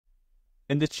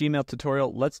In this Gmail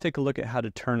tutorial, let's take a look at how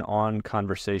to turn on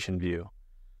Conversation View.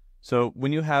 So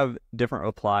when you have different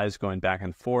replies going back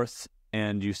and forth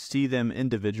and you see them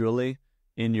individually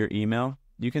in your email,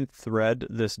 you can thread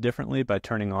this differently by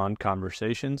turning on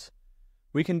Conversations.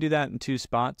 We can do that in two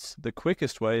spots. The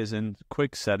quickest way is in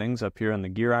Quick Settings up here on the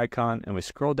gear icon, and we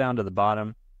scroll down to the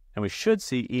bottom, and we should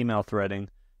see Email Threading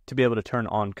to be able to turn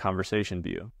on Conversation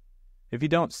View. If you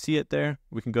don't see it there,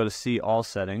 we can go to See All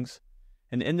Settings.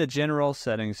 And in the general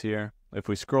settings here, if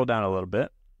we scroll down a little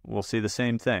bit, we'll see the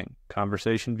same thing,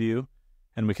 Conversation View,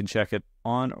 and we can check it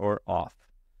on or off.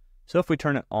 So if we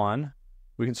turn it on,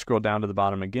 we can scroll down to the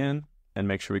bottom again and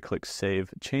make sure we click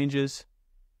Save Changes.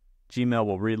 Gmail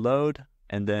will reload,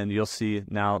 and then you'll see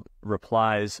now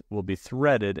replies will be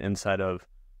threaded inside of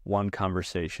one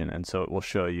conversation. And so it will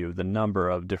show you the number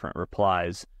of different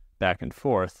replies back and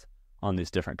forth on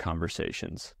these different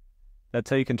conversations. That's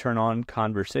how you can turn on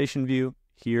Conversation View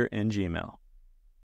here in Gmail.